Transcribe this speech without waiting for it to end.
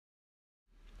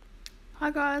Hi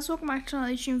guys, welcome back to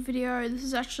another YouTube video. This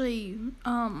is actually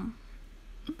Balancity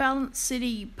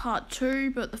part 2,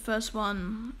 but the first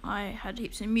one I had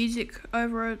heaps of music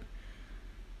over it.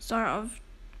 So I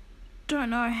don't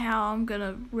know how I'm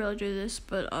gonna really do this,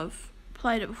 but I've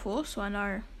played it before, so I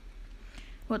know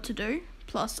what to do.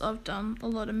 Plus I've done a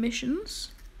lot of missions.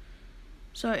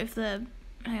 So if they're,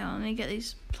 hang on, I need to get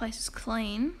these places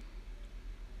clean,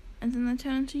 and then they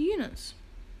turn into units.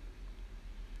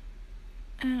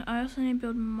 And I also need to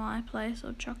build my place.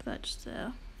 I'll chuck that just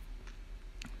there.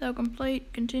 They'll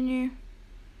complete, continue.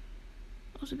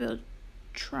 Also build a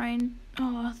train.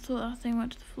 Oh, I thought that thing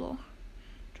went to the floor.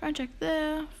 Train check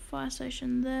there, fire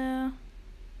station there,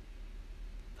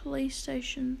 police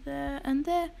station there, and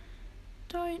there.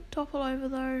 Don't topple over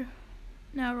though.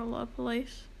 Now we're a lot of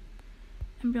police.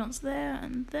 Ambulance there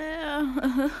and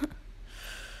there.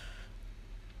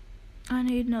 I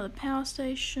need another power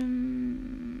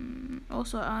station.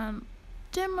 Also,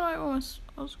 damn it, I was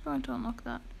going to unlock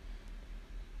that.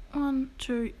 1,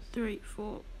 2, 3,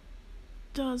 4.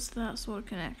 Does that sort of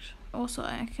connect? Also,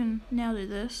 I can now do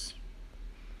this.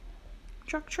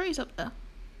 Chuck trees up there.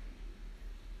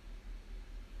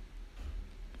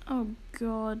 Oh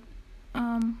god.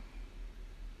 I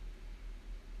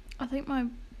think my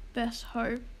best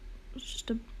hope was just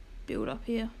to build up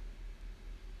here.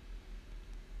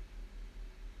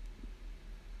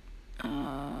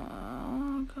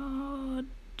 Oh god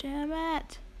damn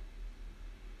it.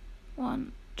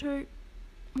 1, 2,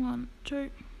 1, 2.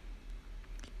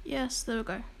 Yes, there we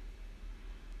go.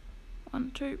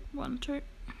 1, 2, 1, 2.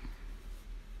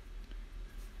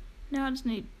 Now I just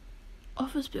need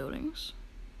office buildings.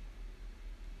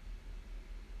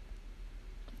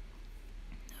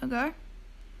 There we go. I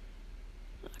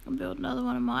can build another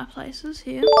one of my places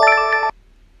here.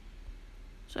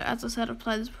 So as I said, I've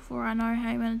played this before, I know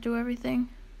how you're going to do everything.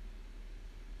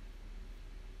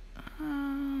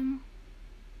 No.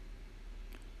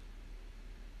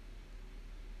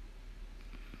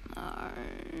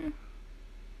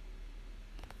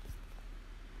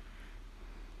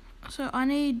 So I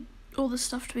need all this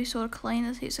stuff to be sort of clean.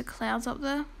 There's heaps of clouds up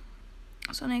there.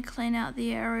 So I need to clean out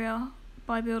the area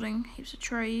by building heaps of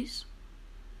trees.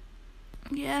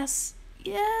 Yes,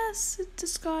 yes, it's a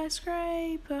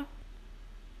skyscraper.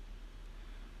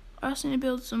 I also need to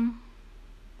build some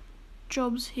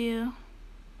jobs here.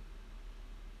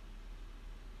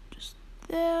 Just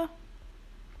there.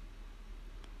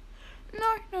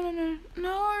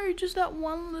 No, just that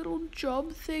one little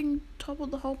job thing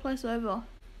toppled the whole place over.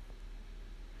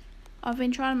 I've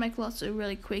been trying to make lots of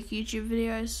really quick YouTube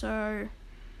videos, so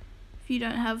if you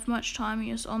don't have much time,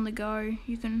 you're just on the go,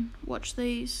 you can watch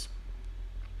these.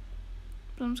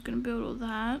 But I'm just going to build all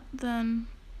that, then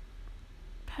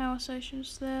power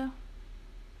stations there,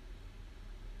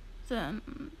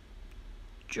 then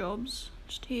jobs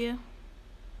just here,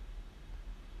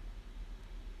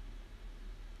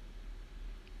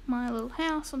 my little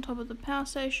house on top of the power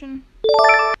station.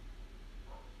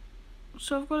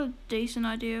 So I've got a decent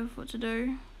idea of what to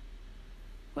do.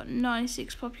 Got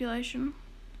 96 population.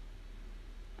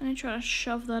 I need to try to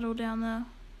shove that all down there.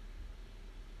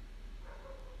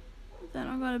 Then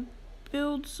I've got to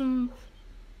build some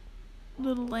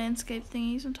little landscape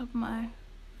thingies on top of my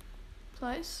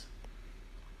place.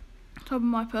 Top of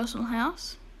my personal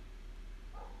house.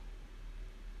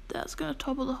 That's going to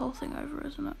topple the whole thing over,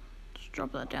 isn't it? Just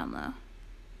drop that down there.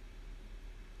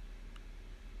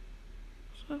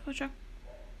 So if I chuck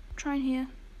train here,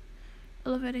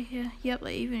 elevator here, yep,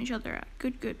 they even each other out.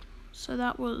 Good. So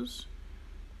that was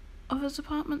office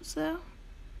apartments there.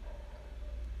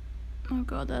 Oh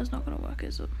god, that's not going to work,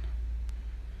 is it?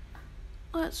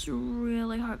 Let's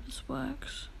really hope this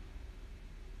works.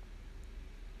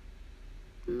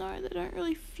 No, they don't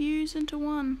really fuse into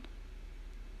one.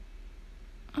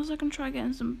 I was going to try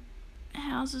getting some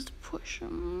houses to push. Oh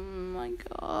my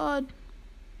god.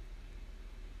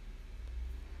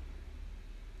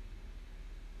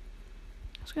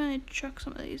 I was going to need to chuck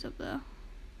some of these up there.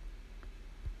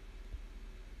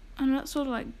 And that sort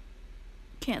of like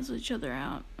cancel each other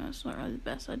out. That's not really the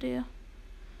best idea.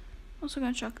 I'm also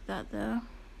going to chuck that there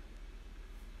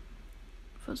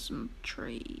for some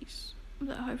trees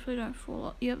that hopefully don't fall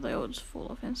off. Yep, they all just fall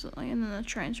off instantly, and then the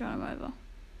trains run them over.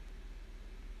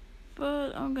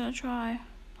 But I'm going to try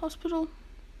hospital.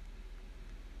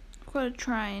 I've got a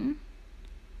train.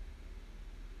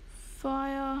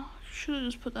 Fire. Should have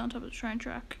just put that on top of the train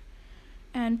track.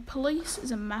 And police is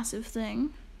a massive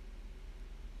thing.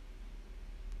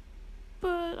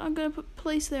 But I'm going to put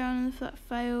police there, and if that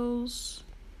fails...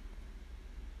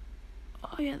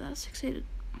 Oh yeah, that succeeded.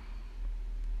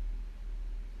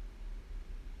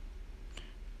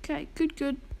 Okay,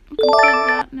 good. I completed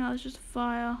that. Now there's just a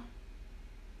fire.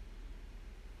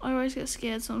 I always get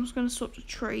scared, so I'm just going to swap to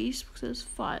trees because there's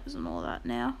fires and all that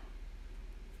now.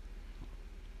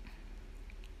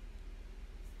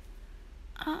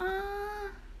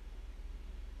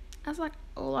 That's like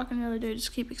all I can really do,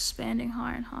 just keep expanding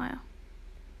higher and higher.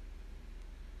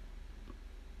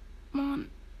 1,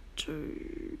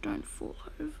 2, don't fall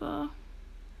over.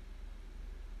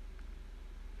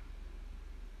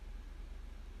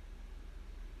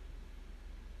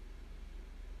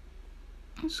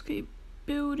 Just keep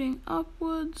building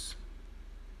upwards.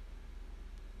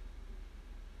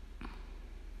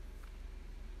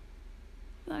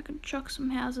 I can chuck some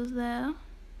houses there.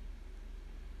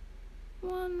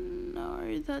 One,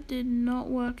 no, that did not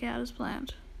work out as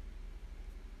planned.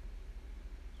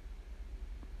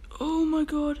 Oh my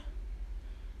god.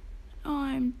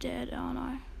 I'm dead, aren't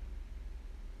I?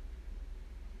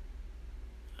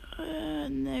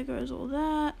 And there goes all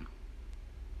that.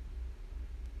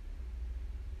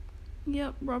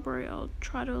 Yep, robbery, I'll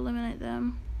try to eliminate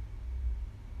them.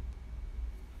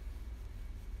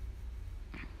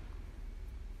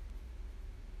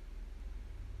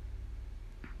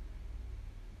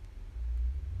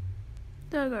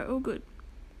 There we go, all good.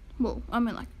 Well, I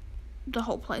mean like, the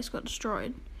whole place got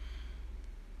destroyed.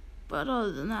 But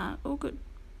other than that, all good.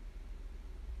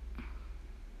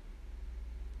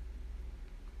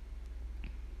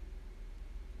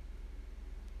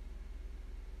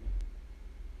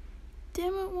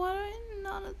 Damn it, why don't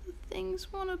none of the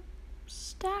things want to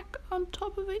stack on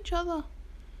top of each other?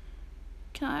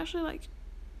 Can I actually like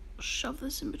shove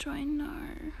this in between? No.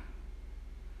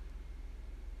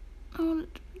 I want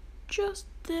it to be just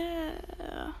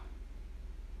there.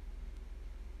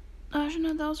 Actually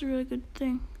no, that was a really good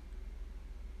thing.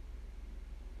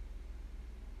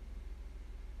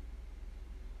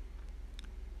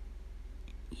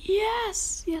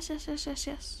 Yes! Yes.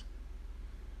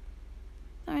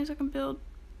 That means I can build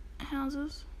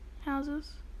houses.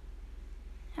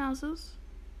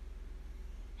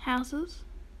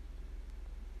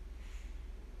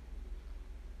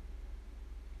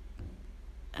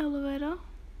 Elevator.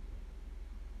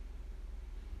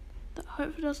 That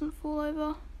hopefully doesn't fall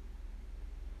over.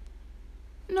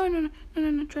 No,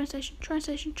 train stations.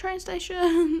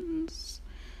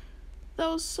 That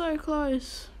was so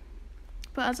close.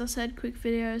 But as I said, quick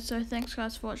video, so thanks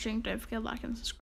guys for watching. Don't forget to like and subscribe.